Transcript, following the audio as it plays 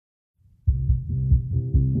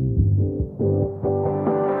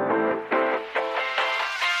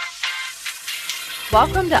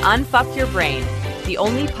Welcome to Unfuck Your Brain, the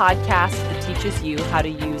only podcast that teaches you how to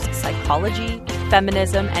use psychology,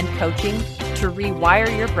 feminism, and coaching to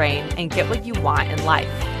rewire your brain and get what you want in life.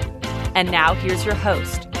 And now here's your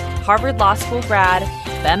host, Harvard Law School grad,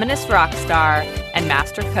 feminist rock star, and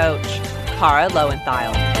master coach, Kara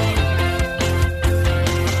Loewentheil.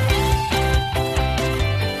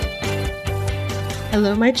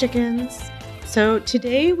 Hello, my chickens. So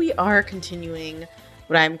today we are continuing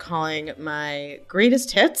what I'm calling my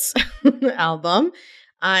greatest hits album.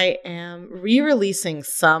 I am re-releasing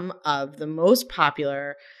some of the most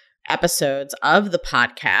popular episodes of the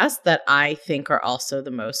podcast that I think are also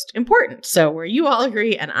the most important. So where you all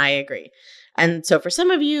agree and I agree. And so for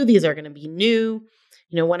some of you, these are going to be new.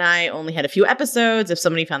 You know, when I only had a few episodes, if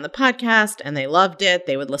somebody found the podcast and they loved it,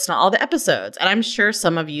 they would listen to all the episodes. And I'm sure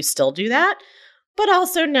some of you still do that. But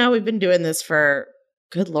also now we've been doing this for,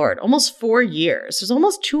 good Lord, almost 4 years. There's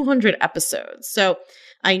almost 200 episodes. So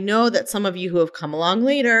I know that some of you who have come along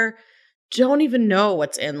later don't even know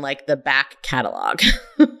what's in like the back catalog.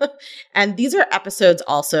 And these are episodes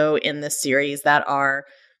also in this series that are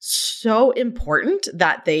so important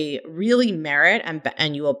that they really merit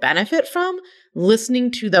and you will benefit from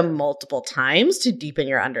listening to them multiple times to deepen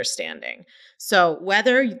your understanding. So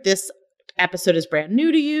whether this episode is brand new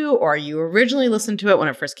to you or you originally listened to it when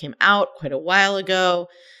it first came out quite a while ago,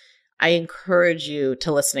 I encourage you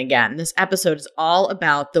to listen again. This episode is all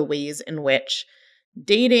about the ways in which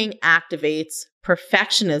dating activates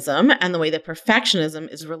perfectionism and the way that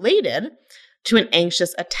perfectionism is related to an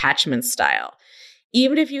anxious attachment style.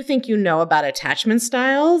 Even if you think you know about attachment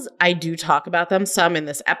styles, I do talk about them some in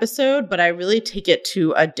this episode, but I really take it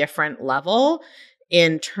to a different level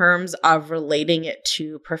in terms of relating it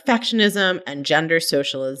to perfectionism and gender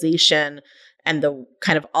socialization and the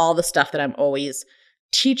kind of all the stuff that I'm always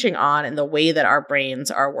teaching on and the way that our brains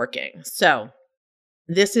are working. So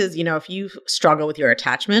this is, you know, if you struggle with your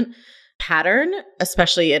attachment pattern,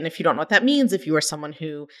 especially, and if you don't know what that means, if you are someone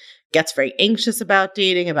who gets very anxious about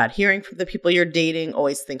dating, about hearing from the people you're dating,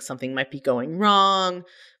 always thinks something might be going wrong,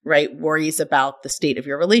 right? Worries about the state of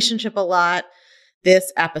your relationship a lot,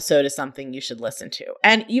 this episode is something you should listen to.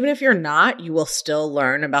 And even if you're not, you will still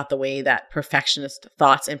learn about the way that perfectionist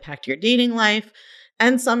thoughts impact your dating life.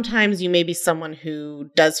 And sometimes you may be someone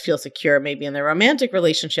who does feel secure, maybe in their romantic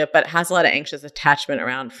relationship, but has a lot of anxious attachment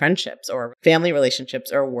around friendships or family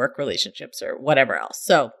relationships or work relationships or whatever else.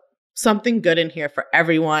 So something good in here for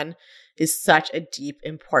everyone is such a deep,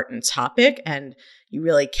 important topic. And you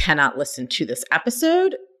really cannot listen to this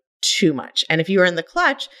episode too much. And if you are in the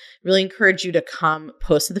clutch, really encourage you to come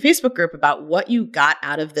post to the Facebook group about what you got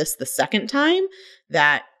out of this the second time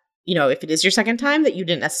that, you know, if it is your second time, that you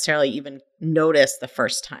didn't necessarily even notice the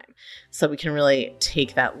first time. So we can really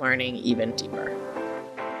take that learning even deeper.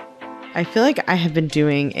 I feel like I have been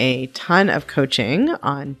doing a ton of coaching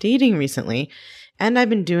on dating recently, and I've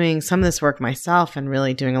been doing some of this work myself and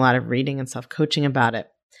really doing a lot of reading and self-coaching about it.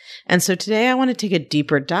 And so today I want to take a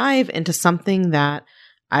deeper dive into something that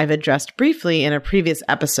I've addressed briefly in a previous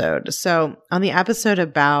episode. So on the episode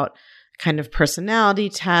about kind of personality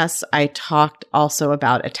tests, I talked also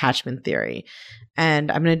about attachment theory. And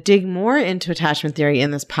I'm going to dig more into attachment theory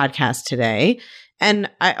in this podcast today. And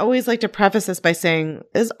I always like to preface this by saying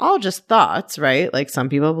it's all just thoughts, right? Like some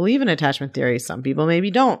people believe in attachment theory, some people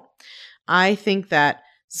maybe don't. I think that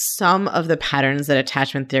some of the patterns that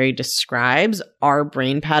attachment theory describes are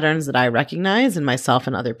brain patterns that I recognize in myself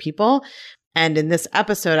and other people. And in this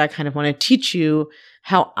episode, I kind of want to teach you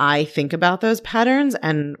how I think about those patterns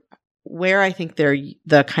and where I think they're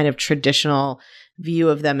the kind of traditional view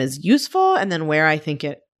of them is useful, and then where I think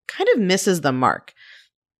it kind of misses the mark.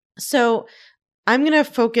 So I'm going to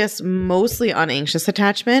focus mostly on anxious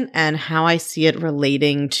attachment and how I see it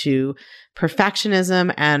relating to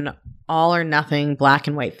perfectionism and all or nothing black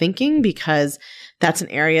and white thinking, because that's an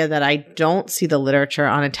area that I don't see the literature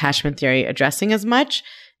on attachment theory addressing as much.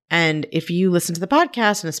 And if you listen to the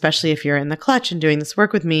podcast, and especially if you're in the clutch and doing this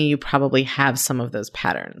work with me, you probably have some of those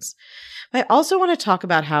patterns. I also want to talk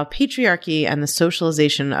about how patriarchy and the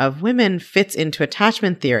socialization of women fits into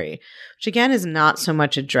attachment theory, which again is not so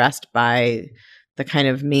much addressed by the kind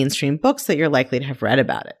of mainstream books that you're likely to have read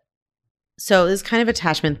about it. So this is kind of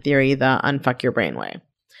attachment theory, the unfuck your brain way.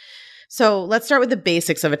 So let's start with the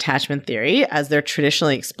basics of attachment theory as they're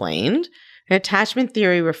traditionally explained. Attachment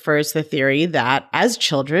theory refers to the theory that as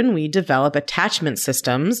children, we develop attachment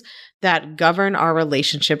systems that govern our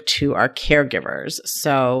relationship to our caregivers.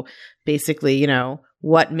 So basically, you know,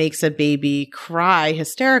 what makes a baby cry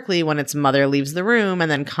hysterically when its mother leaves the room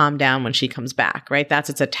and then calm down when she comes back, right? That's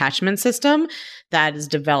its attachment system that is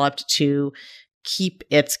developed to keep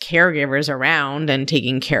its caregivers around and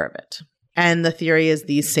taking care of it. And the theory is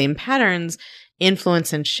these same patterns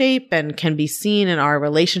influence and shape and can be seen in our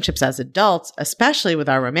relationships as adults, especially with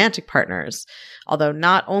our romantic partners, although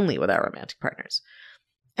not only with our romantic partners.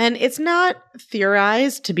 And it's not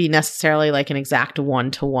theorized to be necessarily like an exact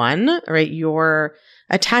one-to-one, right? Your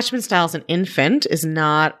attachment style as an infant is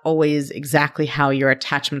not always exactly how your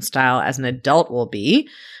attachment style as an adult will be,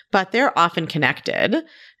 but they're often connected.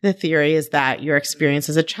 The theory is that your experience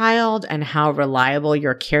as a child and how reliable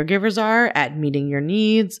your caregivers are at meeting your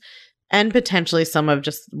needs, and potentially some of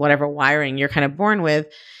just whatever wiring you're kind of born with,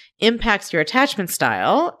 impacts your attachment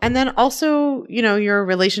style. And then also, your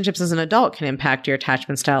relationships as an adult can impact your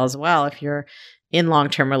attachment style as well if you're in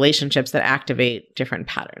long-term relationships that activate different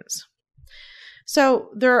patterns. So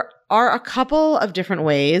there are a couple of different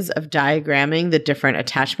ways of diagramming the different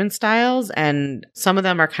attachment styles, and some of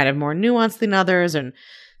them are kind of more nuanced than others, and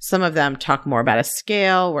some of them talk more about a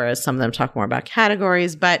scale, whereas some of them talk more about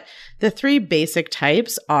categories. But the three basic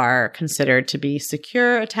types are considered to be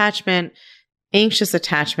secure attachment, anxious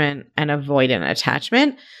attachment, and avoidant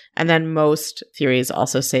attachment. And then most theories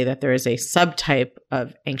also say that there is a subtype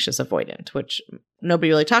of anxious avoidant, which nobody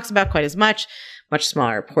really talks about quite as much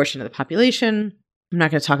smaller portion of the population. I'm not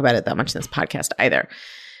going to talk about it that much in this podcast either.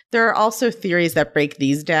 There are also theories that break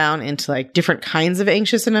these down into like different kinds of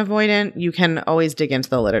anxious and avoidant. You can always dig into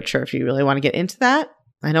the literature if you really want to get into that.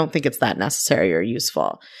 I don't think it's that necessary or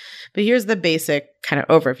useful. But here's the basic kind of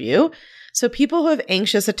overview. So people who have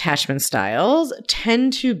anxious attachment styles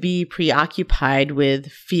tend to be preoccupied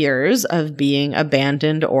with fears of being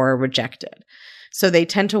abandoned or rejected. So they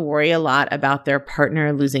tend to worry a lot about their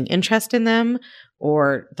partner losing interest in them,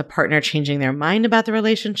 or the partner changing their mind about the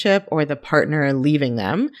relationship, or the partner leaving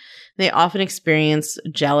them. They often experience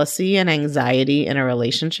jealousy and anxiety in a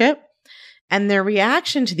relationship. And their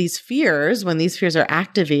reaction to these fears, when these fears are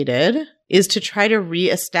activated, is to try to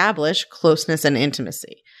reestablish closeness and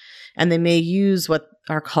intimacy. And they may use what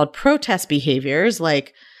are called protest behaviors,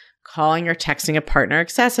 like calling or texting a partner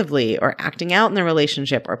excessively, or acting out in the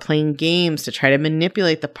relationship, or playing games to try to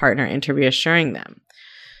manipulate the partner into reassuring them.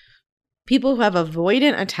 People who have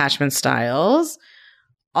avoidant attachment styles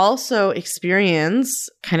also experience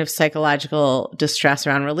kind of psychological distress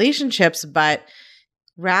around relationships, but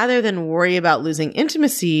rather than worry about losing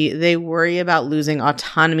intimacy, they worry about losing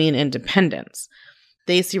autonomy and independence.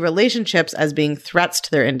 They see relationships as being threats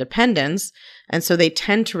to their independence, and so they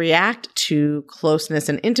tend to react to closeness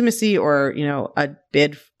and intimacy, or, a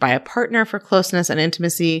bid by a partner for closeness and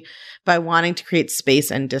intimacy, by wanting to create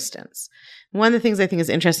space and distance. One of the things I think is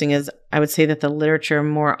interesting is I would say that the literature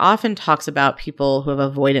more often talks about people who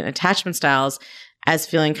have avoidant attachment styles as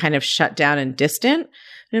feeling kind of shut down and distant.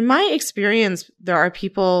 In my experience, there are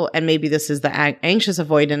people, and maybe this is the anxious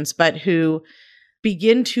avoidance, but who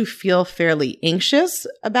begin to feel fairly anxious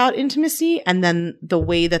about intimacy. And then the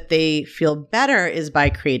way that they feel better is by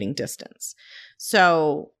creating distance.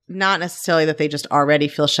 So not necessarily that they just already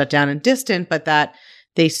feel shut down and distant, but that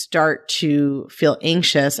they start to feel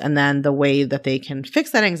anxious. And then the way that they can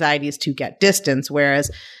fix that anxiety is to get distance.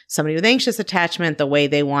 Whereas somebody with anxious attachment, the way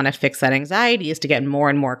they want to fix that anxiety is to get more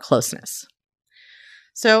and more closeness.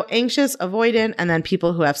 So anxious, avoidant, and then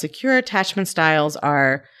people who have secure attachment styles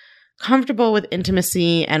are comfortable with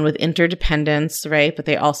intimacy and with interdependence, right? But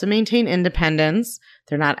they also maintain independence.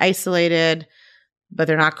 They're not isolated, but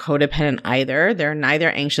they're not codependent either. They're neither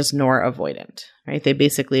anxious nor avoidant, right? They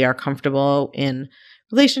basically are comfortable in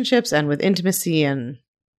relationships and with intimacy and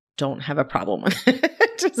don't have a problem with it.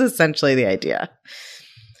 It's essentially the idea.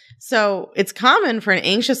 So it's common for an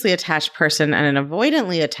anxiously attached person and an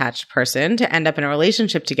avoidantly attached person to end up in a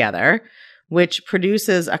relationship together, which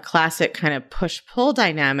produces a classic kind of push-pull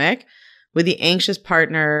dynamic with the anxious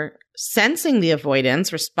partner sensing the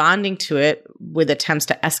avoidance, responding to it with attempts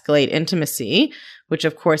to escalate intimacy, which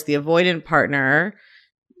of course the avoidant partner,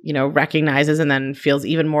 recognizes and then feels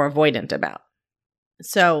even more avoidant about.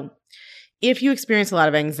 So if you experience a lot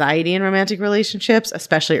of anxiety in romantic relationships,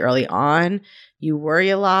 especially early on, you worry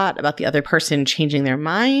a lot about the other person changing their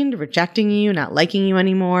mind, rejecting you, not liking you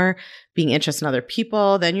anymore, being interested in other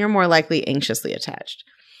people, then you're more likely anxiously attached.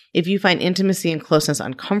 If you find intimacy and closeness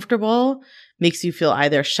uncomfortable, makes you feel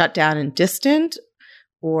either shut down and distant,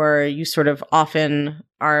 or you sort of often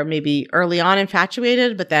are maybe early on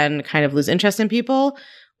infatuated, but then kind of lose interest in people,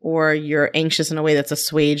 or you're anxious in a way that's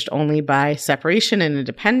assuaged only by separation and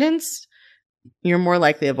independence, you're more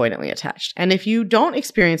likely avoidantly attached. And if you don't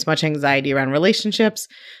experience much anxiety around relationships,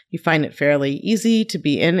 you find it fairly easy to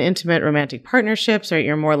be in intimate romantic partnerships, or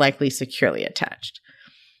you're more likely securely attached.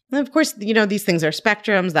 And of course, these things are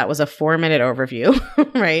spectrums. That was a 4-minute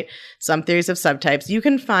overview, right? Some theories of subtypes. You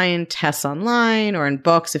can find tests online or in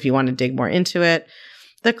books if you want to dig more into it.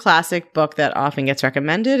 The classic book that often gets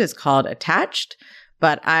recommended is called Attached,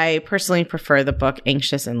 but I personally prefer the book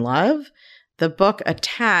Anxious in Love. The book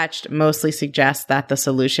Attached mostly suggests that the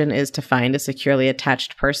solution is to find a securely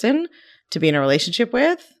attached person to be in a relationship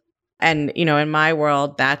with. And, in my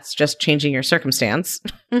world, that's just changing your circumstance,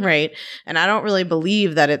 right? And I don't really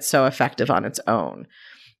believe that it's so effective on its own.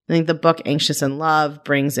 I think the book Anxious in Love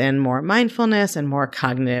brings in more mindfulness and more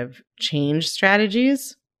cognitive change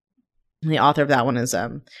strategies. And the author of that one is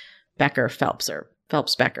Becker Phelps, or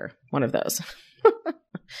Phelps Becker, one of those.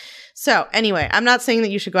 So anyway, I'm not saying that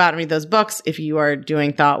you should go out and read those books if you are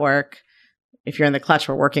doing thought work. If you're in the clutch,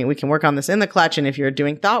 we can work on this in the clutch. And if you're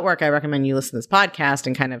doing thought work, I recommend you listen to this podcast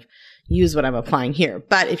and kind of use what I'm applying here.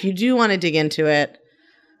 But if you do want to dig into it,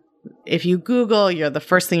 if you Google, the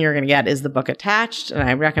first thing you're going to get is the book Attached. And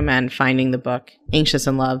I recommend finding the book Anxious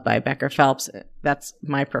in Love by Becker Phelps. That's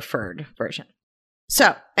my preferred version.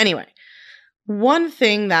 So anyway, one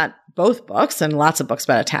thing that both books and lots of books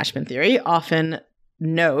about attachment theory often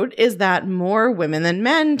note is that more women than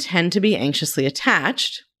men tend to be anxiously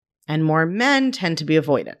attached and more men tend to be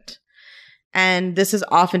avoidant. And this is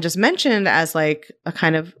often just mentioned as like a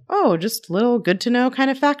kind of, just little good to know kind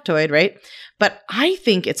of factoid, right? But I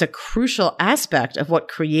think it's a crucial aspect of what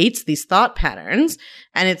creates these thought patterns,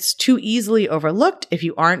 and it's too easily overlooked if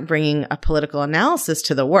you aren't bringing a political analysis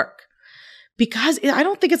to the work. Because I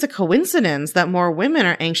don't think it's a coincidence that more women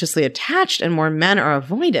are anxiously attached and more men are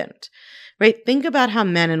avoidant. Right? Think about how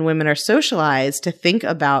men and women are socialized to think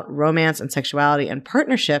about romance and sexuality and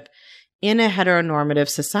partnership in a heteronormative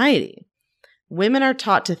society. Women are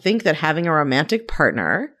taught to think that having a romantic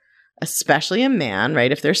partner, especially a man,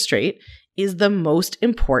 right, if they're straight, is the most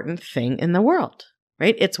important thing in the world,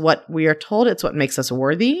 right? It's what we are told. It's what makes us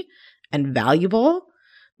worthy and valuable.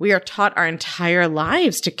 We are taught our entire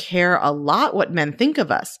lives to care a lot what men think of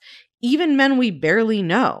us, even men we barely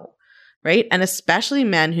know. Right? And especially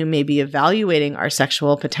men who may be evaluating our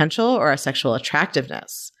sexual potential or our sexual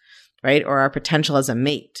attractiveness, right? Or our potential as a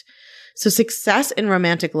mate. So success in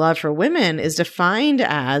romantic love for women is defined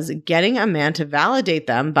as getting a man to validate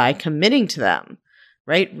them by committing to them,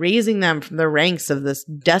 right? Raising them from the ranks of this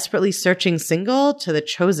desperately searching single to the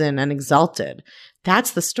chosen and exalted.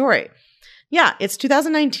 That's the story. Yeah, it's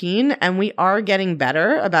 2019 and we are getting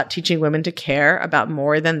better about teaching women to care about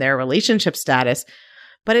more than their relationship status.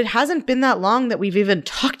 But it hasn't been that long that we've even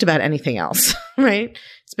talked about anything else, right?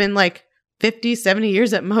 It's been like 50, 70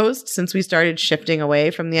 years at most since we started shifting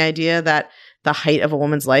away from the idea that the height of a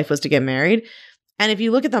woman's life was to get married. And if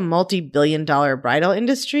you look at the multi-billion-dollar bridal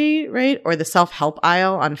industry, right, or the self-help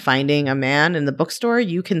aisle on finding a man in the bookstore,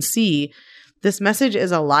 you can see this message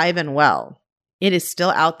is alive and well. It is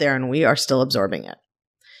still out there and we are still absorbing it.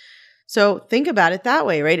 So think about it that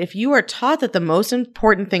way, right? If you are taught that the most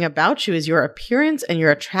important thing about you is your appearance and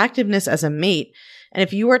your attractiveness as a mate, and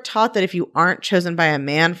if you are taught that if you aren't chosen by a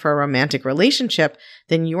man for a romantic relationship,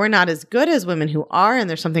 then you are not as good as women who are and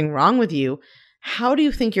there's something wrong with you, how do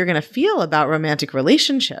you think you're going to feel about romantic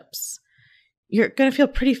relationships? You're going to feel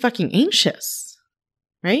pretty fucking anxious,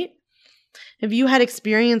 right? If you had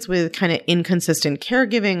experience with kind of inconsistent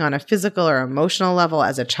caregiving on a physical or emotional level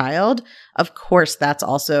as a child, of course, that's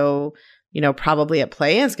also, probably at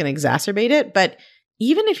play and it's going to exacerbate it. But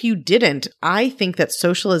even if you didn't, I think that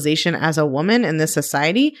socialization as a woman in this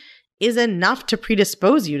society is enough to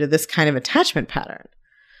predispose you to this kind of attachment pattern.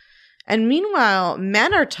 And meanwhile,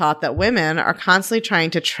 men are taught that women are constantly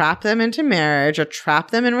trying to trap them into marriage or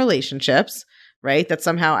trap them in relationships, right? That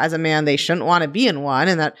somehow as a man, they shouldn't want to be in one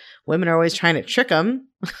and that women are always trying to trick them,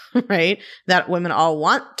 right? That women all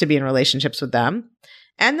want to be in relationships with them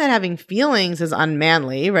and that having feelings is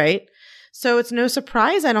unmanly, right? So it's no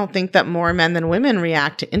surprise, I don't think, that more men than women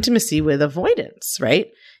react to intimacy with avoidance, right?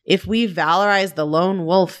 If we valorize the lone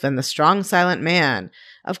wolf and the strong, silent man,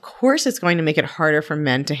 of course it's going to make it harder for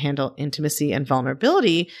men to handle intimacy and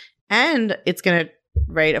vulnerability. And it's going to,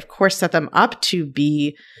 right, of course, set them up to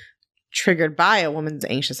be triggered by a woman's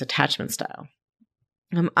anxious attachment style.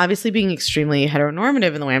 I'm obviously being extremely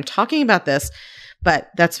heteronormative in the way I'm talking about this, but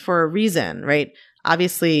that's for a reason, right?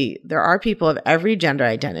 Obviously, there are people of every gender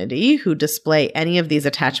identity who display any of these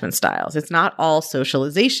attachment styles. It's not all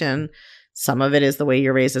socialization. Some of it is the way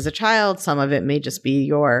you're raised as a child. Some of it may just be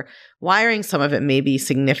your wiring. Some of it may be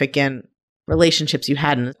significant relationships you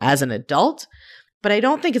had as an adult. But I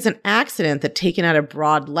don't think it's an accident that, taken at a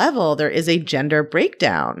broad level, there is a gender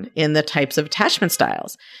breakdown in the types of attachment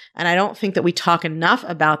styles. And I don't think that we talk enough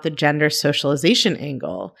about the gender socialization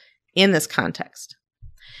angle in this context.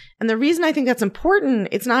 And the reason I think that's important,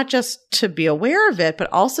 it's not just to be aware of it,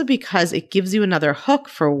 but also because it gives you another hook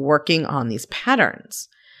for working on these patterns.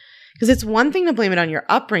 Because it's one thing to blame it on your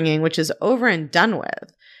upbringing, which is over and done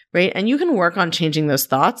with, right? And you can work on changing those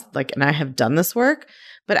thoughts, and I have done this work.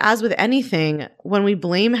 But as with anything, when we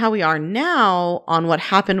blame how we are now on what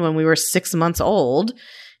happened when we were 6 months old,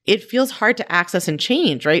 it feels hard to access and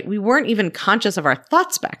change, right? We weren't even conscious of our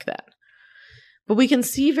thoughts back then. But we can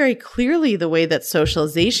see very clearly the way that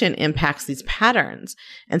socialization impacts these patterns.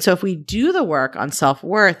 And so if we do the work on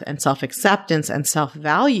self-worth and self-acceptance and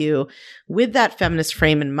self-value with that feminist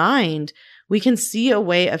frame in mind, we can see a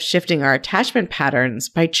way of shifting our attachment patterns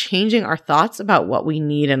by changing our thoughts about what we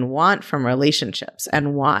need and want from relationships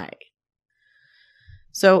and why.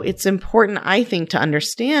 So it's important, I think, to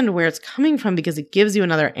understand where it's coming from because it gives you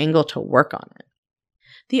another angle to work on it.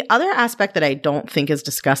 The other aspect that I don't think is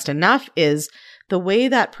discussed enough is the way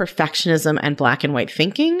that perfectionism and black and white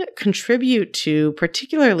thinking contribute to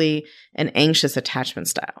particularly an anxious attachment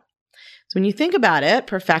style. So when you think about it,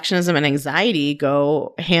 perfectionism and anxiety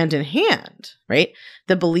go hand in hand, right?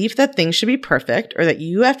 The belief that things should be perfect or that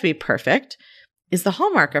you have to be perfect is the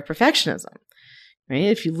hallmark of perfectionism, right?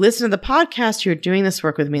 If you listen to the podcast, you're doing this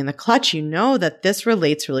work with me in the clutch, you know that this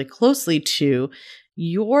relates really closely to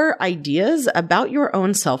your ideas about your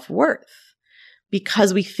own self-worth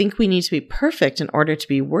because we think we need to be perfect in order to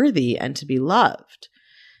be worthy and to be loved.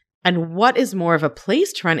 And what is more of a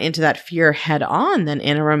place to run into that fear head on than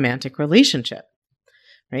in a romantic relationship,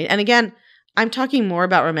 right? And again, I'm talking more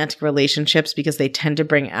about romantic relationships because they tend to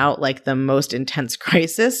bring out the most intense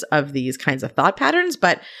crisis of these kinds of thought patterns.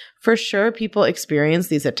 But for sure, people experience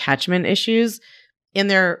these attachment issues in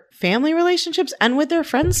their family relationships and with their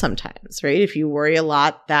friends sometimes, right? If you worry a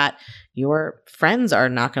lot that your friends are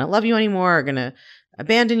not going to love you anymore, are going to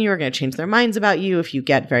abandon you, are going to change their minds about you, if you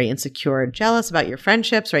get very insecure or jealous about your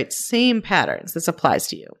friendships, right? Same patterns. This applies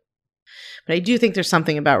to you. But I do think there's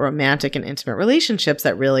something about romantic and intimate relationships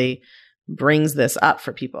that really brings this up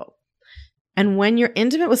for people. And when you're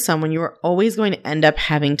intimate with someone, you are always going to end up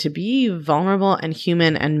having to be vulnerable and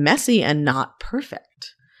human and messy and not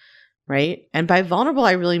perfect, right? And by vulnerable,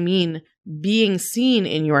 I really mean being seen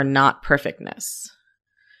in your not perfectness.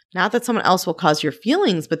 Not that someone else will cause your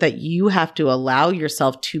feelings, but that you have to allow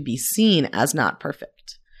yourself to be seen as not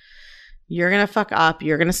perfect. You're going to fuck up.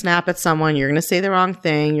 You're going to snap at someone. You're going to say the wrong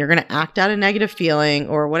thing. You're going to act out a negative feeling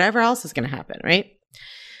or whatever else is going to happen, right?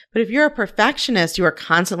 But if you're a perfectionist, you are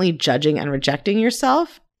constantly judging and rejecting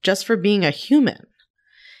yourself just for being a human.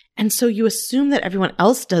 And so you assume that everyone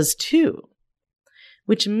else does too,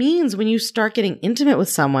 which means when you start getting intimate with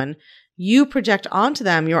someone, you project onto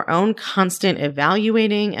them your own constant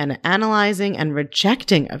evaluating and analyzing and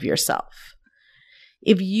rejecting of yourself.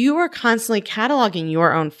 If you are constantly cataloging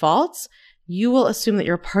your own faults, you will assume that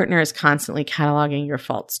your partner is constantly cataloging your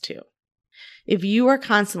faults too. If you are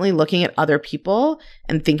constantly looking at other people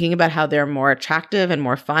and thinking about how they're more attractive and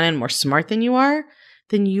more fun and more smart than you are,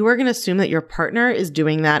 then you are going to assume that your partner is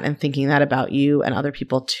doing that and thinking that about you and other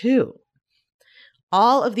people too.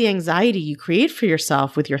 All of the anxiety you create for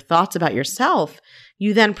yourself with your thoughts about yourself,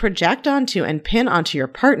 you then project onto and pin onto your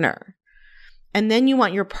partner. And then you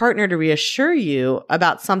want your partner to reassure you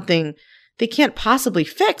about something they can't possibly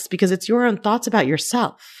fix because it's your own thoughts about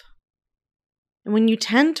yourself. And when you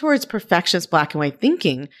tend towards perfectionist black and white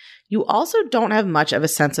thinking, you also don't have much of a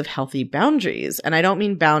sense of healthy boundaries. And I don't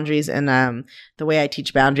mean boundaries in the way I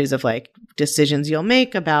teach boundaries of decisions you'll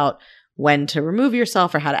make about when to remove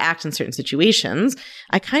yourself or how to act in certain situations.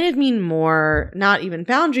 I kind of mean more, not even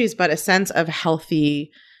boundaries, but a sense of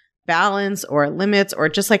healthy balance or limits or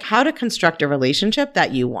just how to construct a relationship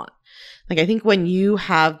that you want. I think when you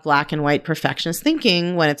have black and white perfectionist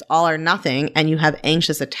thinking, when it's all or nothing and you have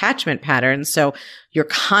anxious attachment patterns, so you're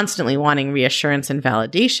constantly wanting reassurance and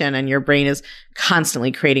validation and your brain is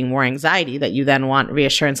constantly creating more anxiety that you then want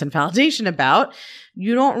reassurance and validation about,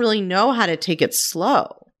 you don't really know how to take it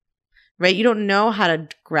slow, right? You don't know how to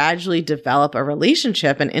gradually develop a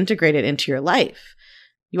relationship and integrate it into your life.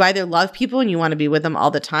 You either love people and you want to be with them all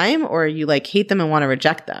the time, or you hate them and want to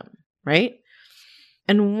reject them, right?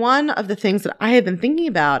 And one of the things that I have been thinking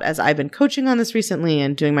about as I've been coaching on this recently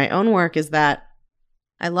and doing my own work is that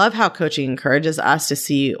I love how coaching encourages us to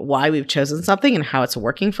see why we've chosen something and how it's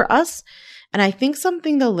working for us. And I think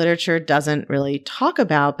something the literature doesn't really talk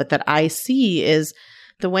about, but that I see is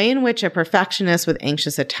the way in which a perfectionist with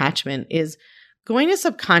anxious attachment is going to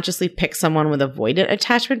subconsciously pick someone with avoidant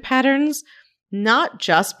attachment patterns, not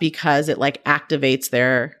just because it activates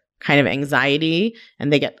their kind of anxiety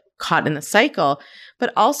and they get caught in the cycle,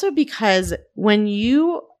 but also because when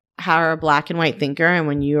you are a black and white thinker and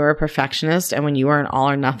when you are a perfectionist and when you are an all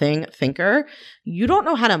or nothing thinker, you don't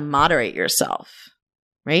know how to moderate yourself,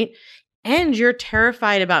 right? And you're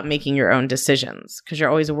terrified about making your own decisions because you're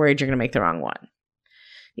always worried you're going to make the wrong one.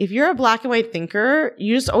 If you're a black and white thinker,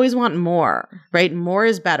 you just always want more, right? More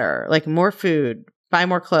is better, like more food, buy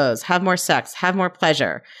more clothes, have more sex, have more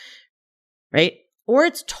pleasure, right? Or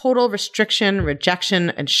it's total restriction,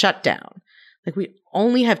 rejection, and shutdown. Like we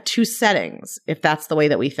only have two settings if that's the way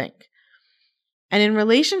that we think. And in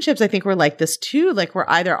relationships, I think we're like this too. Like we're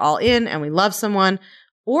either all in and we love someone,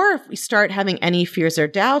 or if we start having any fears or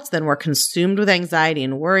doubts, then we're consumed with anxiety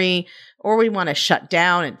and worry, or we want to shut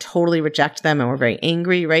down and totally reject them and we're very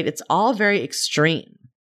angry, right? It's all very extreme.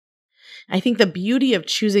 I think the beauty of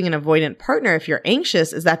choosing an avoidant partner if you're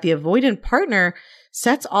anxious is that the avoidant partner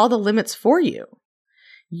sets all the limits for you.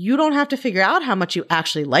 You don't have to figure out how much you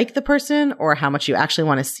actually like the person or how much you actually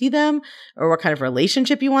want to see them or what kind of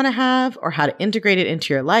relationship you want to have or how to integrate it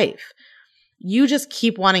into your life. You just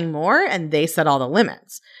keep wanting more and they set all the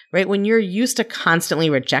limits, right? When you're used to constantly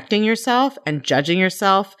rejecting yourself and judging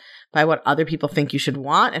yourself by what other people think you should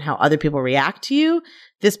want and how other people react to you,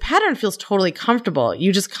 this pattern feels totally comfortable.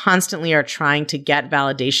 You just constantly are trying to get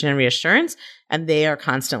validation and reassurance and they are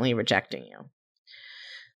constantly rejecting you.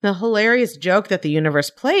 The hilarious joke that the universe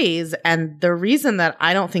plays, and the reason that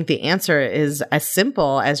I don't think the answer is as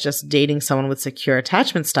simple as just dating someone with secure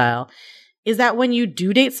attachment style, is that when you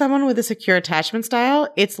do date someone with a secure attachment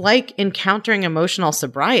style, it's like encountering emotional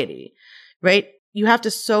sobriety, right? You have to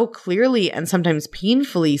so clearly and sometimes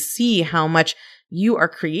painfully see how much you are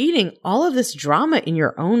creating all of this drama in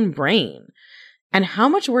your own brain and how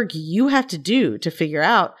much work you have to do to figure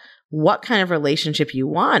out what kind of relationship you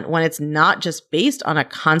want when it's not just based on a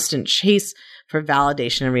constant chase for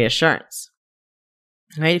validation and reassurance,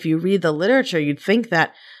 right? If you read the literature, you'd think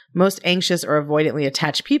that most anxious or avoidantly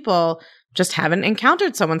attached people just haven't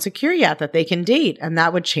encountered someone secure yet that they can date, and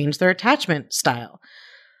that would change their attachment style.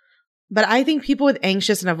 But I think people with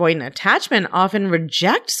anxious and avoidant attachment often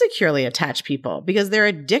reject securely attached people because they're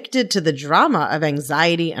addicted to the drama of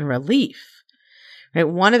anxiety and relief. Right?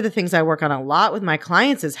 One of the things I work on a lot with my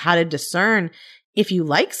clients is how to discern if you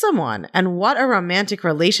like someone and what a romantic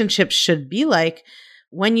relationship should be like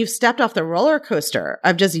when you've stepped off the roller coaster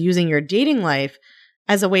of just using your dating life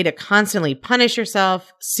as a way to constantly punish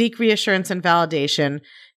yourself, seek reassurance and validation,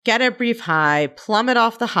 get a brief high, plummet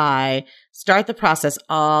off the high, start the process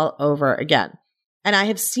all over again. And I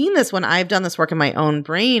have seen this when I've done this work in my own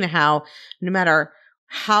brain, how no matter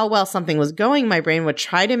how well something was going, my brain would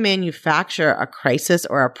try to manufacture a crisis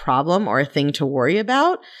or a problem or a thing to worry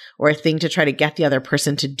about or a thing to try to get the other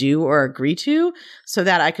person to do or agree to so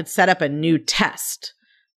that I could set up a new test,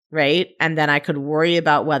 right? And then I could worry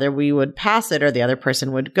about whether we would pass it or the other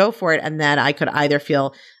person would go for it. And then I could either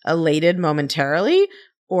feel elated momentarily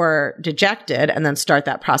or dejected and then start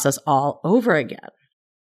that process all over again.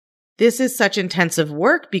 This is such intensive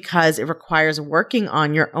work because it requires working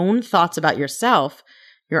on your own thoughts about yourself,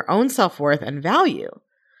 your own self-worth and value.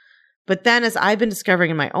 But then as I've been discovering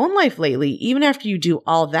in my own life lately, even after you do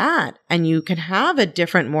all that and you can have a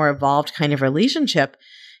different, more evolved kind of relationship,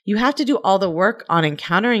 you have to do all the work on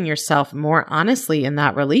encountering yourself more honestly in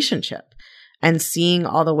that relationship and seeing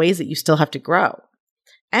all the ways that you still have to grow.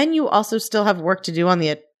 And you also still have work to do on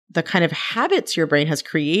the kind of habits your brain has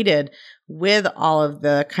created with all of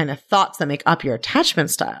the kind of thoughts that make up your attachment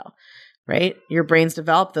style, right? Your brain's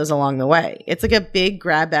developed those along the way. It's like a big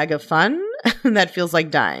grab bag of fun that feels like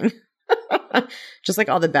dying, just like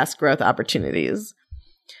all the best growth opportunities.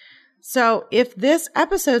 So if this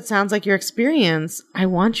episode sounds like your experience, I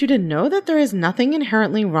want you to know that there is nothing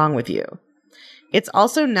inherently wrong with you. It's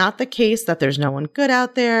also not the case that there's no one good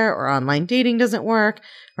out there or online dating doesn't work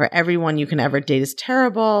or everyone you can ever date is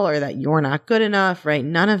terrible or that you're not good enough, right?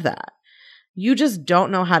 None of that. You just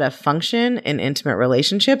don't know how to function in intimate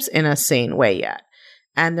relationships in a sane way yet.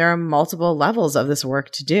 And there are multiple levels of this work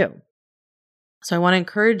to do. So I want to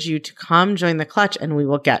encourage you to come join the Clutch and we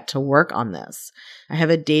will get to work on this. I have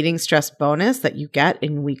a dating stress bonus that you get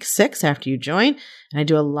in week 6 after you join. And I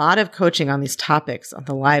do a lot of coaching on these topics on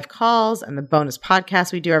the live calls and the bonus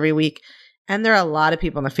podcast we do every week. And there are a lot of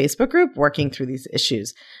people in the Facebook group working through these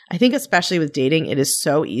issues. I think especially with dating, it is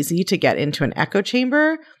so easy to get into an echo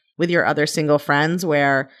chamber with your other single friends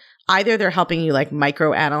where either they're helping you like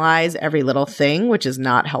microanalyze every little thing, which is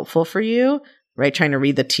not helpful for you, right? Trying to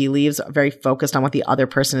read the tea leaves, very focused on what the other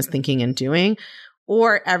person is thinking and doing.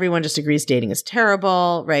 Or everyone just agrees dating is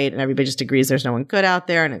terrible, right? And everybody just agrees there's no one good out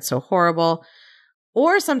there and it's so horrible.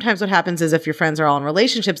 Or sometimes what happens is if your friends are all in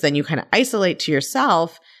relationships, then you kind of isolate to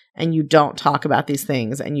yourself and you don't talk about these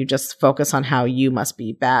things and you just focus on how you must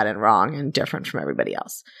be bad and wrong and different from everybody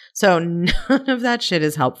else. So none of that shit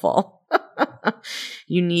is helpful.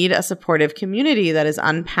 You need a supportive community that is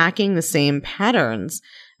unpacking the same patterns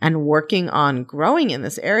and working on growing in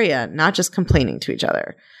this area, not just complaining to each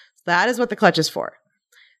other. So that is what the Clutch is for.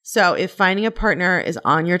 So if finding a partner is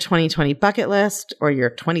on your 2020 bucket list or your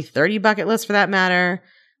 2030 bucket list for that matter,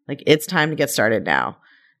 like it's time to get started now.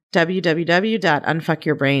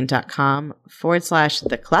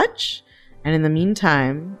 www.unfuckyourbrain.com/The Clutch. And in the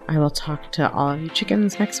meantime, I will talk to all of you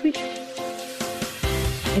chickens next week.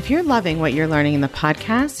 If you're loving what you're learning in the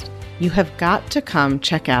podcast, you have got to come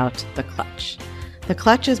check out The Clutch. The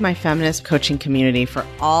Clutch is my feminist coaching community for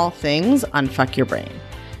all things Unfuck Your Brain.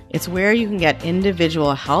 It's where you can get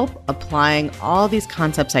individual help applying all these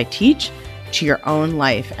concepts I teach to your own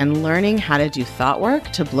life and learning how to do thought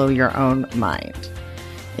work to blow your own mind.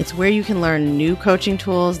 It's where you can learn new coaching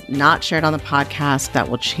tools not shared on the podcast that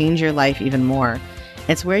will change your life even more.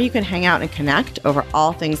 It's where you can hang out and connect over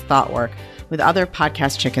all things thought work with other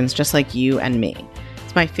podcast chickens just like you and me.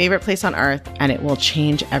 It's my favorite place on earth, and it will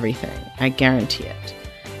change everything. I guarantee it.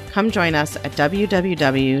 Come join us at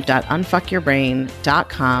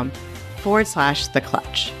www.unfuckyourbrain.com/The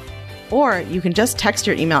Clutch. Or you can just text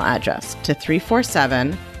your email address to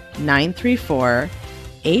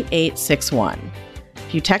 347-934-8861.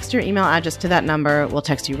 If you text your email address to that number, we'll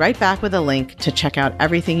text you right back with a link to check out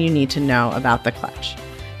everything you need to know about The Clutch.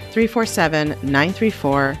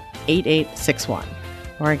 347-934-8861.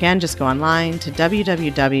 Or again, just go online to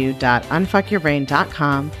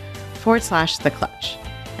www.unfuckyourbrain.com/The Clutch.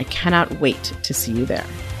 I cannot wait to see you there.